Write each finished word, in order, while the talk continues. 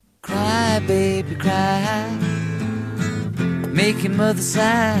baby cry, making mother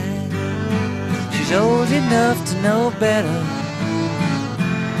sigh. She's old enough to know better.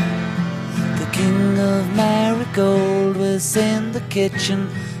 The king of Marigold was in the kitchen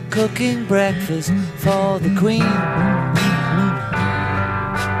cooking breakfast for the queen.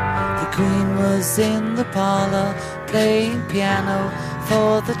 The queen was in the parlor playing piano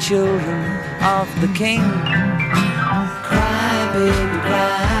for the children of the king. Cry, baby,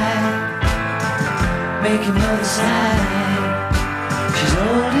 cry, making mother sigh. She's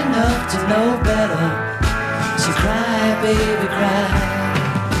old enough to know better, so cry, baby, cry.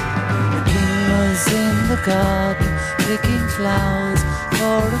 The king was in the garden picking flowers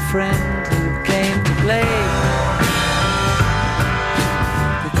for a friend who came to play.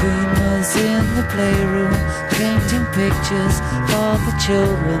 The queen was in the playroom painting pictures for the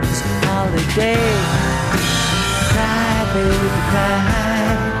children's holiday. Cry, baby, cry,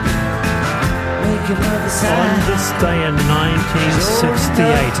 make your mother sigh. On this day in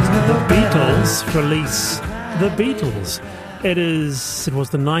 1968, the Beatles release The Beatles. It was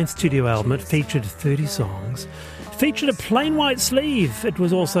the 9th studio album. It featured 30 songs. Featured a plain white sleeve. It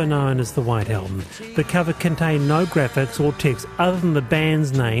was also known as the White Album. The cover contained no graphics or text other than the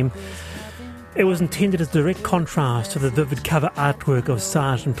band's name. It was intended as direct contrast to the vivid cover artwork of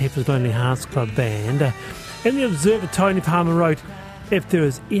Sgt. Pepper's Lonely Hearts Club Band. In The Observer, Tony Palmer wrote, "If there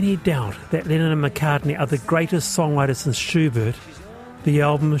is any doubt that Lennon and McCartney are the greatest songwriters since Schubert, the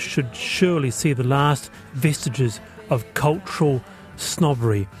album should surely see the last vestiges of cultural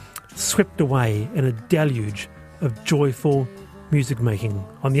snobbery swept away in a deluge of joyful music making."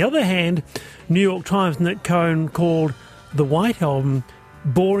 On the other hand, New York Times Nick Cohen called the White Album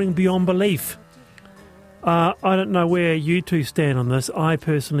boring beyond belief. I don't know where you two stand on this. I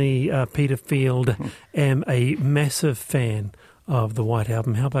personally, Peter Field, am a massive fan of the White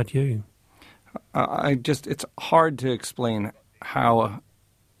Album. How about you? It's hard to explain how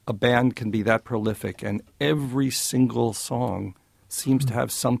a band can be that prolific, and every single song seems to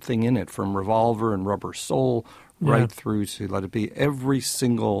have something in it, from Revolver and Rubber Soul right through to Let It Be. Every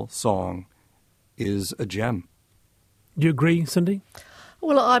single song is a gem. Do you agree, Cindy?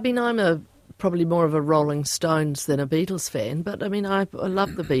 Well, I mean, I'm probably more of a Rolling Stones than a Beatles fan, but I mean, I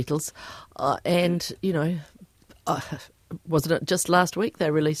love the Beatles. And, you know, wasn't it just last week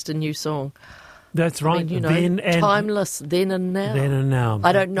they released a new song? That's right. I mean, you know, timeless, then and now. Then and now.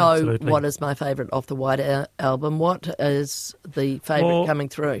 I don't know Absolutely. What is my favourite off the White Album. What is the favourite coming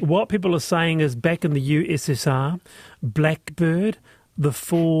through? What people are saying is Back in the USSR, Blackbird, The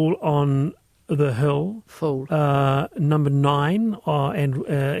Fool on the Hill, number 9, and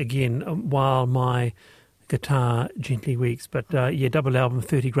again, While My Guitar Gently Weeps. But double album,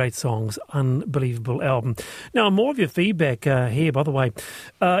 30 great songs, unbelievable album. Now, more of your feedback here, by the way.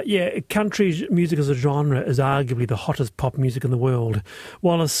 Country music as a genre is arguably the hottest pop music in the world.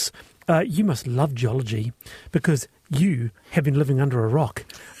 Wallace, you must love geology because you have been living under a rock.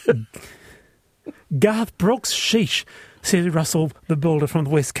 Garth Brooks, sheesh, says Russell the Builder from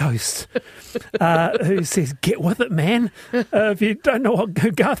the West Coast, who says, get with it, man. If you don't know what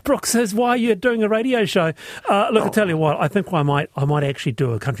Garth Brooks is, why are you doing a radio show? Look, I'll tell you what, I think I might actually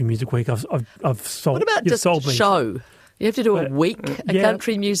do a country music week. I've sold. What about just a show? You have to do a week,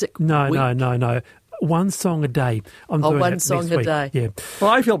 country music week? No. One song a day. I'm doing one it song next a week. day. Yeah.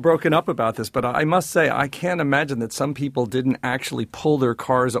 Well, I feel broken up about this, but I must say I can't imagine that some people didn't actually pull their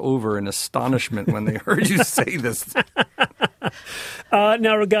cars over in astonishment when they heard you say this.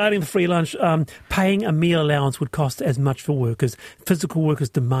 Now, regarding the free lunch, paying a meal allowance would cost as much for workers. Physical work is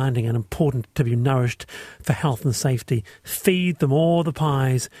demanding and important to be nourished for health and safety. Feed them all the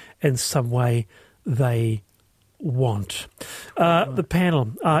pies in some way they want. The panel,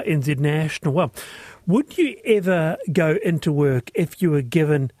 NZ National. Well, would you ever go into work if you were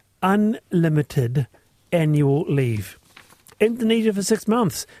given unlimited annual leave? Indonesia for 6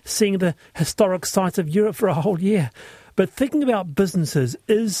 months, seeing the historic sights of Europe for a whole year. But thinking about businesses,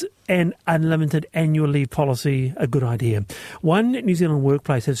 is an unlimited annual leave policy a good idea? One New Zealand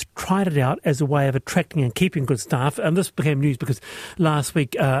workplace has tried it out as a way of attracting and keeping good staff, and this became news because last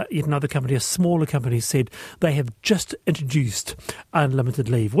week yet another company, a smaller company, said they have just introduced unlimited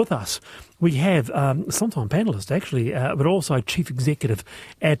leave. With us, we have sometime panellist actually, but also Chief Executive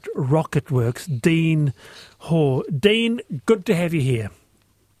at Rocketworks, Dean Hoare. Dean, good to have you here.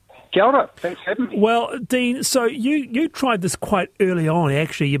 Kia ora. Thanks for having me. Well, Dean, so you tried this quite early on,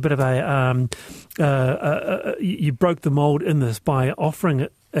 actually. You're a bit of you broke the mould in this by offering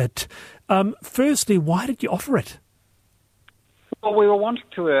it. Firstly, why did you offer it? Well, we were wanting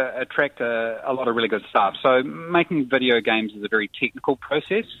to attract a lot of really good staff. So making video games is a very technical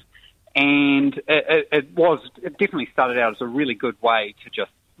process, And it definitely started out as a really good way to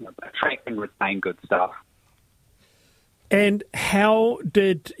just attract and retain good staff. And how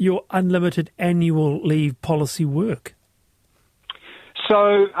did your unlimited annual leave policy work?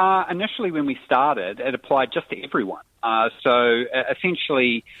 So initially when we started, it applied just to everyone. So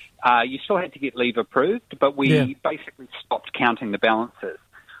essentially, you still had to get leave approved, but we basically stopped counting the balances.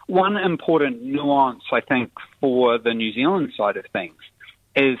 One important nuance, I think, for the New Zealand side of things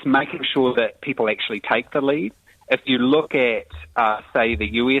is making sure that people actually take the leave. If you look at, say, the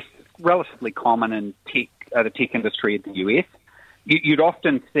US, it's relatively common in the tech industry in the US, you'd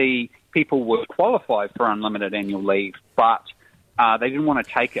often see people would qualify for unlimited annual leave, but they didn't want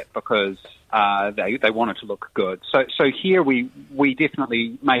to take it because they wanted to look good. So here we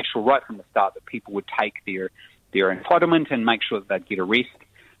definitely made sure right from the start that people would take their entitlement and make sure that they'd get a rest.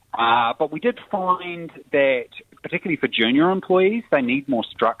 But we did find that, particularly for junior employees, they need more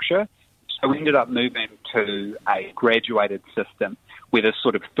structure. So we ended up moving to a graduated system where there's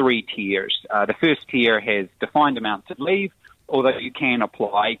sort of 3 tiers. The first tier has defined amounts of leave, although you can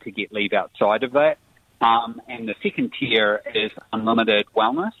apply to get leave outside of that. And the second tier is unlimited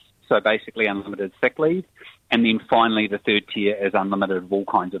wellness, so basically unlimited sick leave. And then finally, the third tier is unlimited of all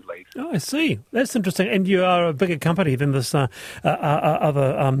kinds of leave. Oh, I see. That's interesting. And you are a bigger company than this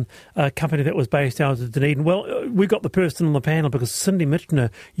other company that was based out of Dunedin. Well, we got the person on the panel because Cindy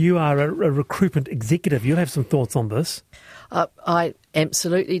Mitchener, you are a recruitment executive. You have some thoughts on this. I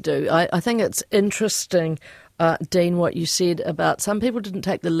absolutely do. I think it's interesting, Dean, what you said about some people didn't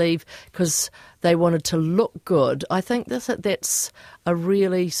take the leave because they wanted to look good. I think that's a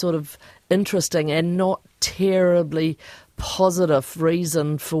really sort of interesting and not terribly positive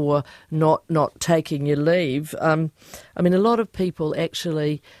reason for not taking your leave. I mean, a lot of people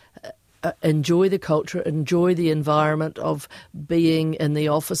actually enjoy the culture, enjoy the environment of being in the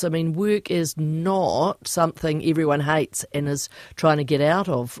office. I mean, work is not something everyone hates and is trying to get out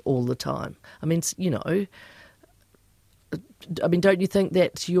of all the time. I mean, don't you think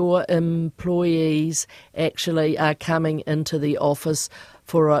that your employees actually are coming into the office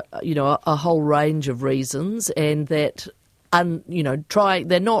for a whole range of reasons, and that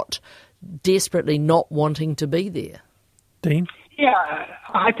they're not desperately not wanting to be there? Dean? Yeah,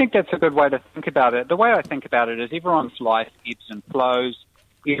 I think that's a good way to think about it. The way I think about it is everyone's life ebbs and flows.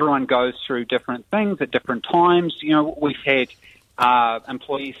 Everyone goes through different things at different times. We've had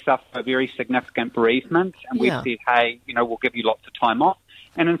employees suffer a very significant bereavement, and we've said, hey, we'll give you lots of time off.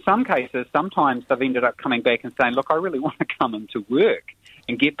 And in some cases, sometimes they've ended up coming back and saying, look, I really want to come into work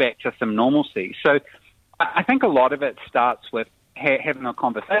and get back to some normalcy. So I think a lot of it starts with having a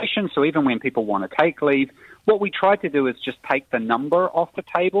conversation. So even when people want to take leave, what we try to do is just take the number off the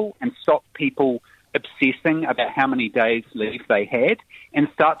table and stop people obsessing about how many days leave they had, and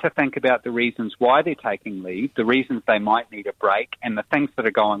start to think about the reasons why they're taking leave, the reasons they might need a break, and the things that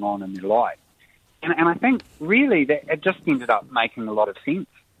are going on in their life. And I think really that it just ended up making a lot of sense.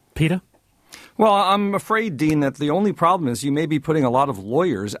 Peter? Well, I'm afraid, Dean, that the only problem is you may be putting a lot of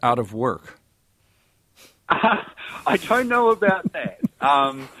lawyers out of work. I don't know about that.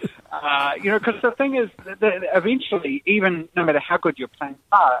 Because the thing is that eventually, even no matter how good your plans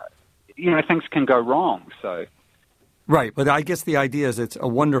are, things can go wrong. So, right. But I guess the idea is it's a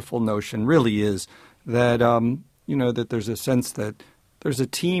wonderful notion, really is, that, that there's a sense that there's a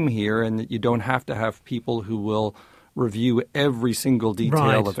team here and that you don't have to have people who will review every single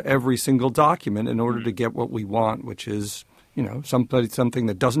detail of every single document in order to get what we want, which is, something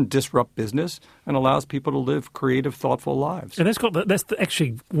that doesn't disrupt business and allows people to live creative, thoughtful lives. And that's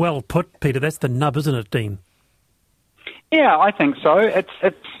actually well put, Peter. That's the nub, isn't it, Dean? Yeah, I think so. It's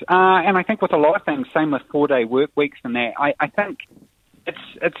and I think with a lot of things, same with 4-day work weeks and that, I think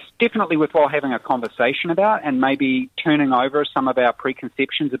it's definitely worthwhile having a conversation about and maybe turning over some of our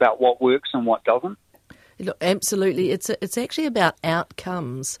preconceptions about what works and what doesn't. Look, absolutely. It's actually about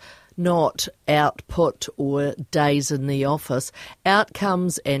outcomes, not output or days in the office.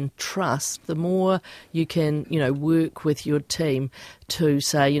 Outcomes and trust. The more you can, work with your team to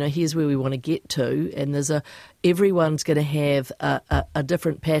say, here's where we want to get to, and everyone's going to have a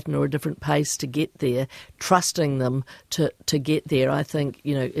different pattern or a different pace to get there. Trusting them to get there, I think,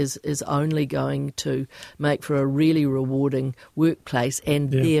 is only going to make for a really rewarding workplace, and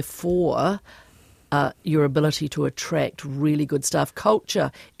therefore your ability to attract really good staff.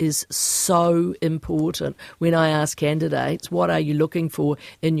 Culture is so important. When I ask candidates, what are you looking for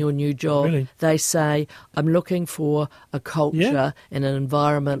in your new job? Really? They say, I'm looking for a culture and an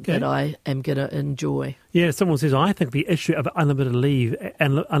environment that I am going to enjoy. Yeah, someone says, I think the issue of unlimited leave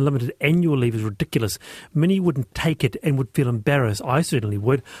and unlimited annual leave is ridiculous. Many wouldn't take it and would feel embarrassed. I certainly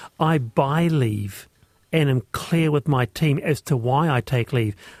would. I buy leave and am clear with my team as to why I take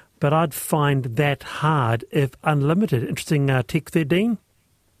leave. But I'd find that hard if unlimited. Interesting text there, Dean.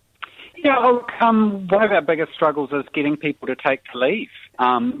 Yeah, one of our biggest struggles is getting people to take the leave.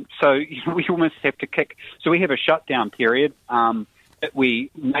 So we almost have to kick. So we have a shutdown period that we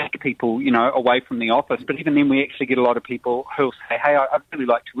make people, away from the office. But even then, we actually get a lot of people who'll say, "Hey, I'd really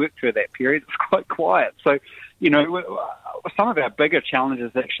like to work through that period. It's quite quiet." So, some of our bigger challenges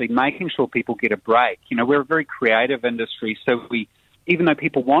is actually making sure people get a break. We're a very creative industry, so even though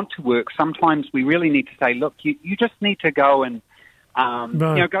people want to work, sometimes we really need to say, look, you just need to go and,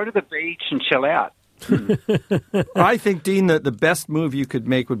 go to the beach and chill out. I think, Dean, that the best move you could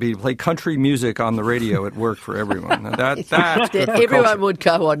make would be to play country music on the radio at work for everyone. Now that's good for everyone culture. would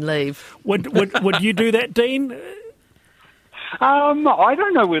go on leave. Would you do that, Dean? I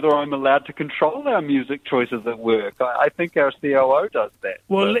don't know whether I'm allowed to control our music choices at work. I think our COO does that.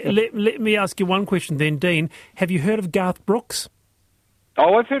 Well, let me ask you one question then, Dean. Have you heard of Garth Brooks?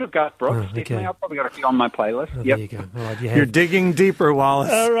 Oh, I've heard of Garth Brooks. Oh, okay. Definitely. I've probably got a few on my playlist. Oh, Yep. There you go. All right, You're digging deeper,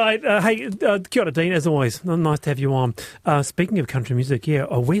 Wallace. All right. Hey, kia ora, Dean, as always. Nice to have you on. Speaking of country music,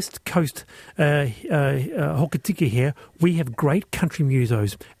 a West Coast hokitika here. We have great country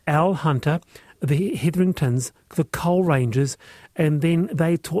musos. Al Hunter, the Hetheringtons, the Coal Rangers, and then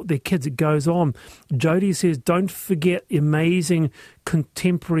they taught their kids. It goes on. Jody says, don't forget amazing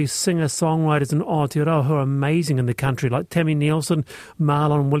contemporary singer-songwriters in Aotearoa who are amazing in the country, like Tammy Nielsen,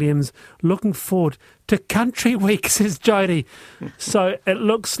 Marlon Williams. Looking forward to Country Week, says Jody. So it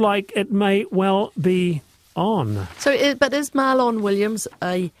looks like it may well be on. So, but is Marlon Williams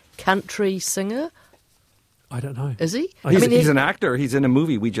a country singer? I don't know. Is he? He's an actor. He's in a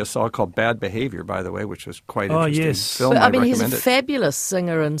movie we just saw called Bad Behavior, by the way, which was quite interesting. Yes. Film. But, I he's a recommend it. fabulous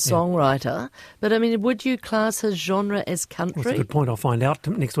singer and songwriter. But, would you class his genre as country? That's a good point. I'll find out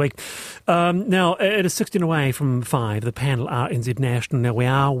next week. Now, it is 16 away from 5. The panel are NZ National. Now, we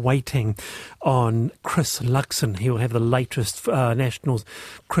are waiting on Chris Luxon. He will have the latest Nationals.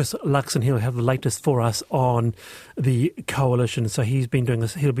 Chris Luxon, he'll have the latest for us on the coalition. So he'll be doing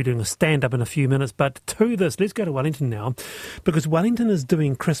a stand-up in a few minutes. But to this, let's go to Wellington now, because Wellington is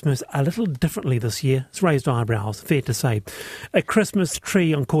doing Christmas a little differently this year. It's raised eyebrows, fair to say. A Christmas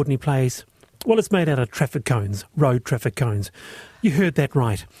tree on Courtenay Place, well, it's made out of traffic cones, road traffic cones. You heard that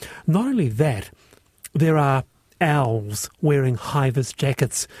right. Not only that, there are owls wearing high-vis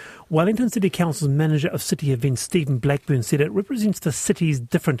jackets. Wellington City Council's manager of city events, Stephen Blackburn, said it represents the city's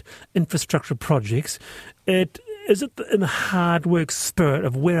different infrastructure projects. Is it in the hard work spirit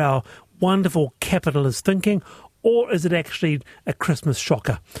of where our wonderful capital is thinking, or is it actually a Christmas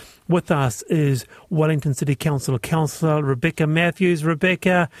shocker? With us is Wellington City Council Councillor Rebecca Matthews.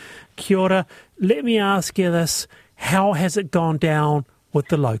 Rebecca, kia ora. Let me ask you this. How has it gone down with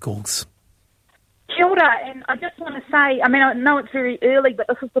the locals? Kia ora, and I just want to say, I know it's very early, but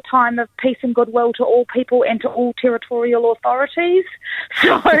this is the time of peace and goodwill to all people and to all territorial authorities.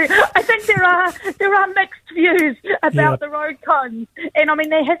 So I think there are mixed views about the road cones, and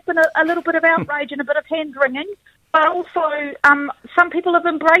there has been a little bit of outrage and a bit of hand-wringing, but also some people have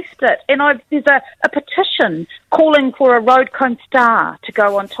embraced it, and there's a petition calling for a road cone star to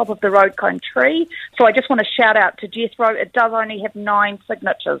go on top of the road cone tree. So I just want to shout out to Jethro. It does only have 9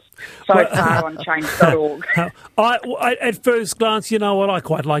 signatures so far on change.org. I at first glance, you know what, I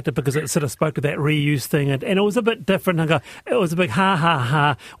quite liked it because it sort of spoke to that reuse thing, and it was a bit different. It was a big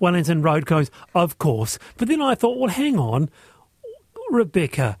ha, Wellington road cones, of course. But then I thought, well, hang on,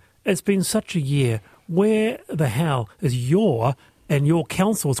 Rebecca, it's been such a year. Where the hell is your and your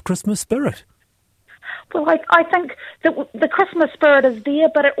council's Christmas spirit? Well, I think that the Christmas spirit is there,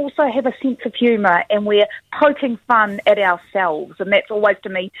 but it also have a sense of humour, and we're poking fun at ourselves, and that's always, to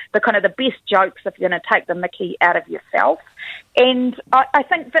me, the best jokes if you're going to take the mickey out of yourself. And I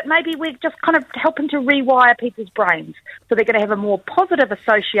think that maybe we're just kind of helping to rewire people's brains, so they're going to have a more positive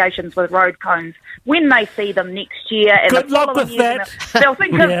associations with road cones when they see them next year. And good luck with that. They'll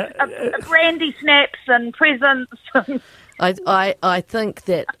think of brandy snaps and presents. I think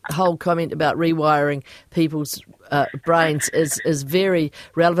that whole comment about rewiring people's brains is very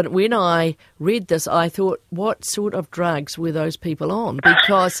relevant. When I read this, I thought, what sort of drugs were those people on?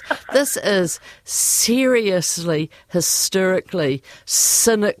 Because this is seriously, hysterically,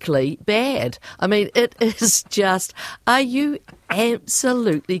 cynically bad. I mean, it is just, are you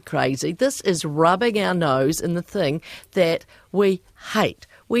absolutely crazy? This is rubbing our nose in the thing that we hate.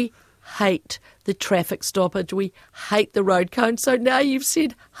 We hate the traffic stoppage. We hate the road cone. So now you've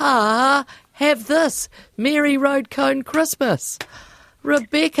said, have this. Merry Road Cone Christmas.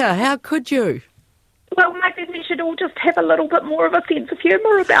 Rebecca, how could you? Well, maybe we should all just have a little bit more of a sense of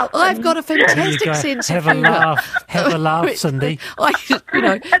humour about things. I've got a fantastic sense of humour. Have a laugh, Cindy. It's a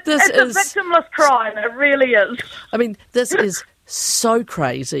victimless crime. It really is. I mean, this is so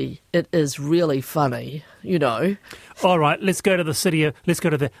crazy. It is really funny, you know. All right, let's go to the city. Let's go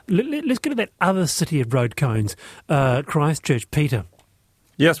to that other city of road cones, Christchurch. Peter.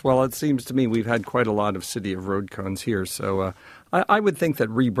 Yes, well, it seems to me we've had quite a lot of city of road cones here, so I would think that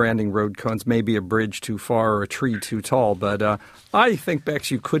rebranding road cones may be a bridge too far or a tree too tall, but I think,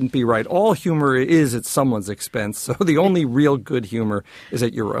 Bex, you couldn't be right. All humor is at someone's expense, so the only real good humor is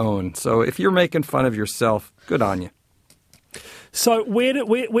at your own. So if you're making fun of yourself, good on you. So where do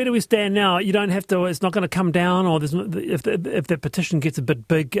we stand now? You don't have to. It's not going to come down, or if the petition gets a bit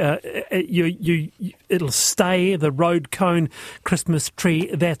big, it'll stay. The road cone Christmas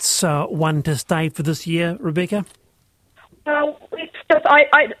tree. That's one to stay for this year, Rebecca. Well, it's just I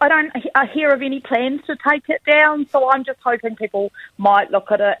don't hear of any plans to take it down, so I'm just hoping people might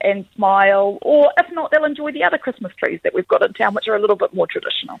look at it and smile, or if not, they'll enjoy the other Christmas trees that we've got in town, which are a little bit more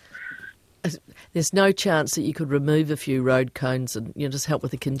traditional. There's no chance that you could remove a few road cones and just help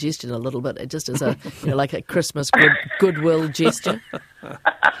with the congestion a little bit, just as a like a Christmas goodwill gesture.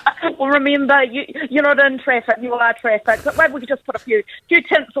 Well, remember, you're not in traffic; you are traffic. But maybe we could just put a few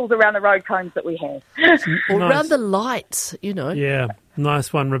tinsels around the road cones that we have, or nice. around the lights. Yeah.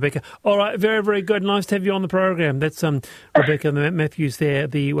 Nice one, Rebecca. All right, very, very good. Nice to have you on the program. That's Rebecca Matthews there,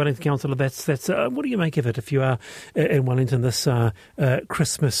 the Wellington Councillor. That's what do you make of it if you are in Wellington, this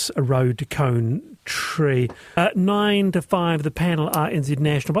Christmas road cone tree? 9 to 5, the panel are NZ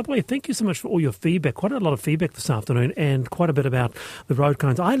National. By the way, thank you so much for all your feedback. Quite a lot of feedback this afternoon and quite a bit about the road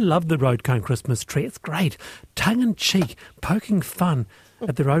cones. I love the road cone Christmas tree. It's great. Tongue-in-cheek, poking fun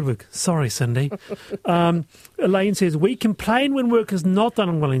at the roadwork. Sorry, Cindy. Elaine says, we complain when work is not done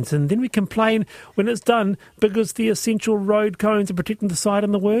in Wellington, then we complain when it's done because the essential road cones are protecting the site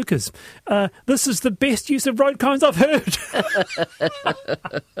and the workers. This is the best use of road cones I've heard.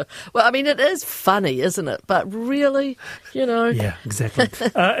 Well, I mean, it is funny, isn't it? But really, Yeah, exactly.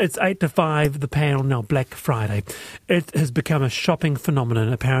 It's 8 to 5, the panel, now Black Friday. It has become a shopping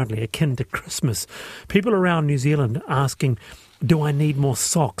phenomenon, apparently, akin to Christmas. People around New Zealand asking, do I need more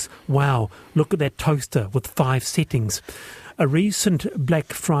socks? Wow, look at that toaster with 5 settings. A recent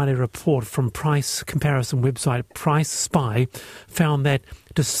Black Friday report from price comparison website Price Spy found that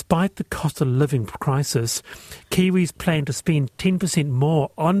despite the cost of living crisis, Kiwis plan to spend 10%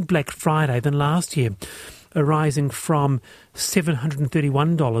 more on Black Friday than last year, rising from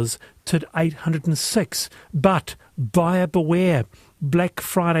 $731 to $806. But buyer beware, Black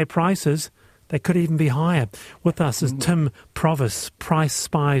Friday prices, they could even be higher. With us is Tim Provis, Price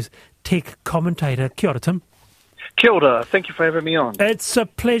Spy's tech commentator. Kia ora, Tim. Kia ora. Thank you for having me on. It's a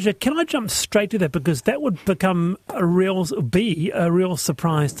pleasure. Can I jump straight to that? Because that would become a real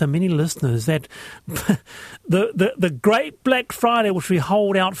surprise to many listeners that the great Black Friday, which we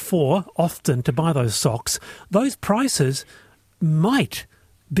hold out for often to buy those socks, those prices might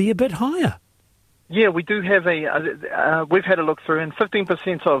be a bit higher. Yeah, we do have we've had a look through, and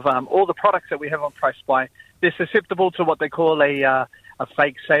 15% of all the products that we have on Price Spy, they're susceptible to what they call a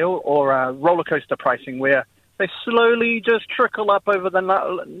fake sale or a roller coaster pricing, where they slowly just trickle up over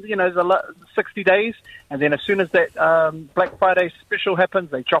the 60 days, and then as soon as that Black Friday special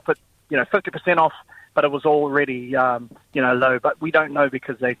happens, they drop it 50% off, but it was already low. But we don't know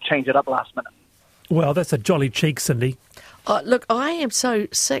because they changed it up last minute. Well, that's a jolly cheek, Cindy. Look, I am so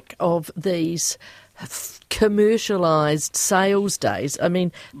sick of these commercialised sales days. I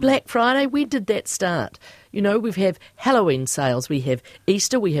mean, Black Friday, when did that start? We have Halloween sales, we have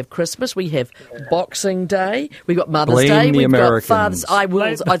Easter, we have Christmas, we have Boxing Day, we've got Mother's Day, we've got Father's. I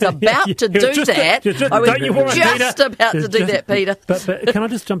was about to do that. I was just about to do that, Peter. But can I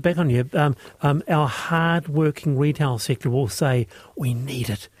just jump back on you? Our hard-working retail sector will say, we need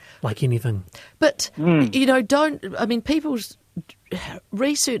it, like anything. But, people's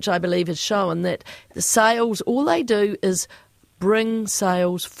research, I believe, has shown that the sales, all they do is bring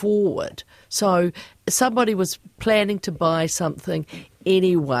sales forward. So somebody was planning to buy something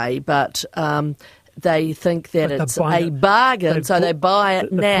anyway, but they think that it's a bargain, so they buy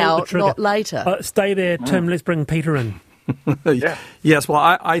it now, not later. Stay there, Tim. Let's bring Peter in. Yeah. Yes, well,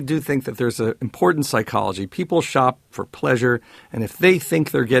 I do think that there's an important psychology. People shop for pleasure, and if they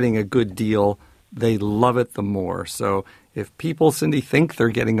think they're getting a good deal, they love it the more. So if people, Cindy, think they're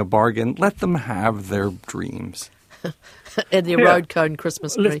getting a bargain, let them have their dreams. And the road cone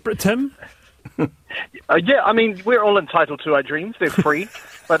Christmas tree. Tim? Yeah, I mean, we're all entitled to our dreams. They're free.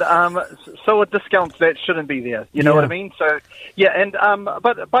 But so a discount that shouldn't be there. You know what I mean? So, yeah, and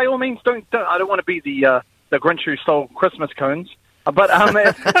but by all means, don't I don't want to be the Grinch who stole Christmas cones. But but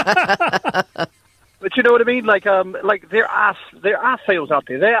you know what I mean? Like there are sales out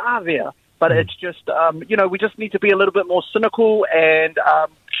there. They are there. But it's just, we just need to be a little bit more cynical and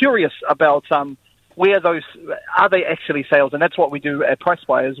curious about where those are they actually sales, and that's what we do at Price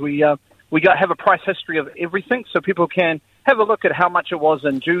Buyers. We have a price history of everything, so people can have a look at how much it was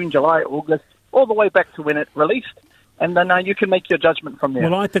in June, July, August, all the way back to when it released, and then you can make your judgment from there.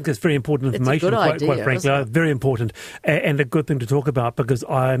 Well, I think it's very important information, quite frankly, very important, and a good thing to talk about, because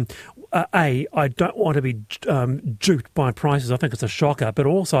I don't want to be duped by prices. I think it's a shocker, but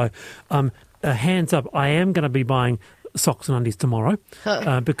also, hands up, I am going to be buying socks and undies tomorrow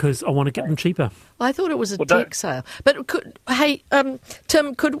because I want to get them cheaper. I thought it was a tech sale. But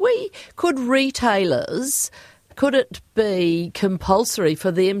Tim, could retailers, could it be compulsory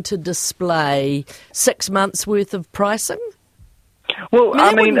for them to display 6 months worth of pricing? Well,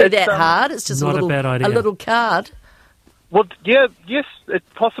 I mean, it wouldn't be that hard. It's just not a bad idea. A little card. Well, yes, it's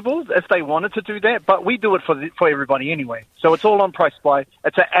possible if they wanted to do that, but we do it for everybody anyway. So it's all on Price Buy.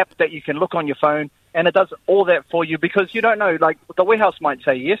 It's an app that you can look on your phone, and it does all that for you, because you don't know, like the warehouse might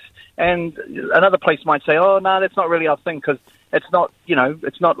say yes, and another place might say, oh, no, that's not really our thing, because it's not,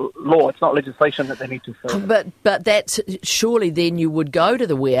 it's not law, it's not legislation that they need to follow. But that's surely then you would go to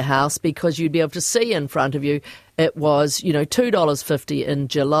the warehouse, because you'd be able to see in front of you it was, $2.50 in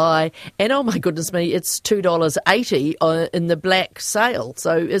July, and oh my goodness me, it's $2.80 in the black sale.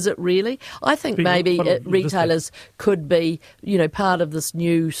 So is it really? I think maybe retailers could be, part of this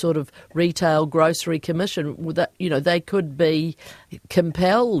new sort of retail grocery commission. That they could be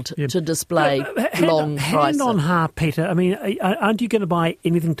compelled to display long prices. Hand on heart, Peter. I mean, aren't you going to buy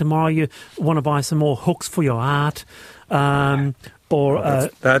anything tomorrow? You want to buy some more hooks for your art? That's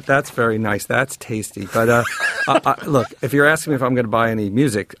very nice. That's tasty. But look, if you're asking me if I'm going to buy any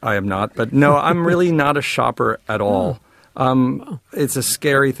music, I am not. But no, I'm really not a shopper at all. It's a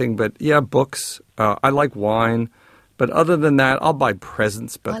scary thing. But yeah, books. I like wine. But other than that, I'll buy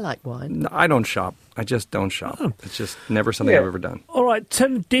presents. But I like wine. I don't shop. I just don't shop. It's just never something I've ever done. All right,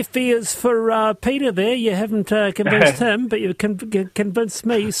 Tim, deaf ears for Peter there. You haven't convinced him, but you've convinced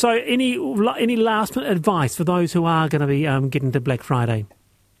me. So any last-minute advice for those who are going to be getting to Black Friday?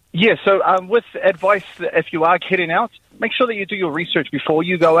 Yeah, so with advice, if you are heading out, make sure that you do your research before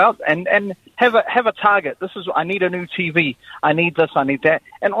you go out, and have a target. I need a new TV. I need this. I need that.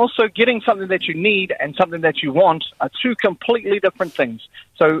 And also, getting something that you need and something that you want are two completely different things.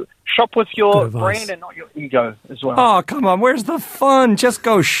 So shop with your brand and not your ego as well. Oh, come on. Where's the fun? Just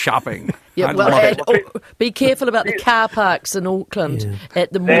go shopping. Yeah, be careful about the car parks in Auckland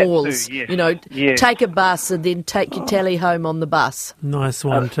at the malls. Too, yes. Take a bus and then take your telly home on the bus. Nice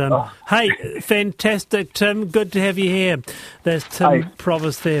one, Tim. Hey, fantastic, Tim. Good to have you here. There's Tim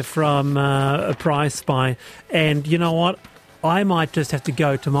Provost there from Price Buy. And you know what? I might just have to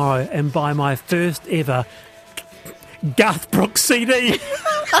go tomorrow and buy my first ever Garth Brooks CD.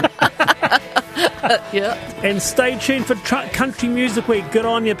 Yeah. And stay tuned for Country Music Week. Good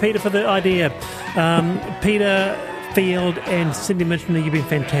on you, Peter, for the idea. Peter Field and Cindy Mitchener, you've been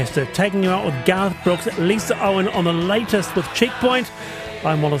fantastic. Taking you out with Garth Brooks, Lisa Owen on the latest with Checkpoint.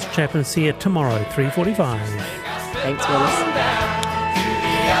 I'm Wallace Chapman. See you tomorrow, 3:45. Thanks,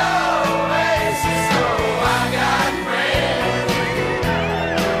 Wallace.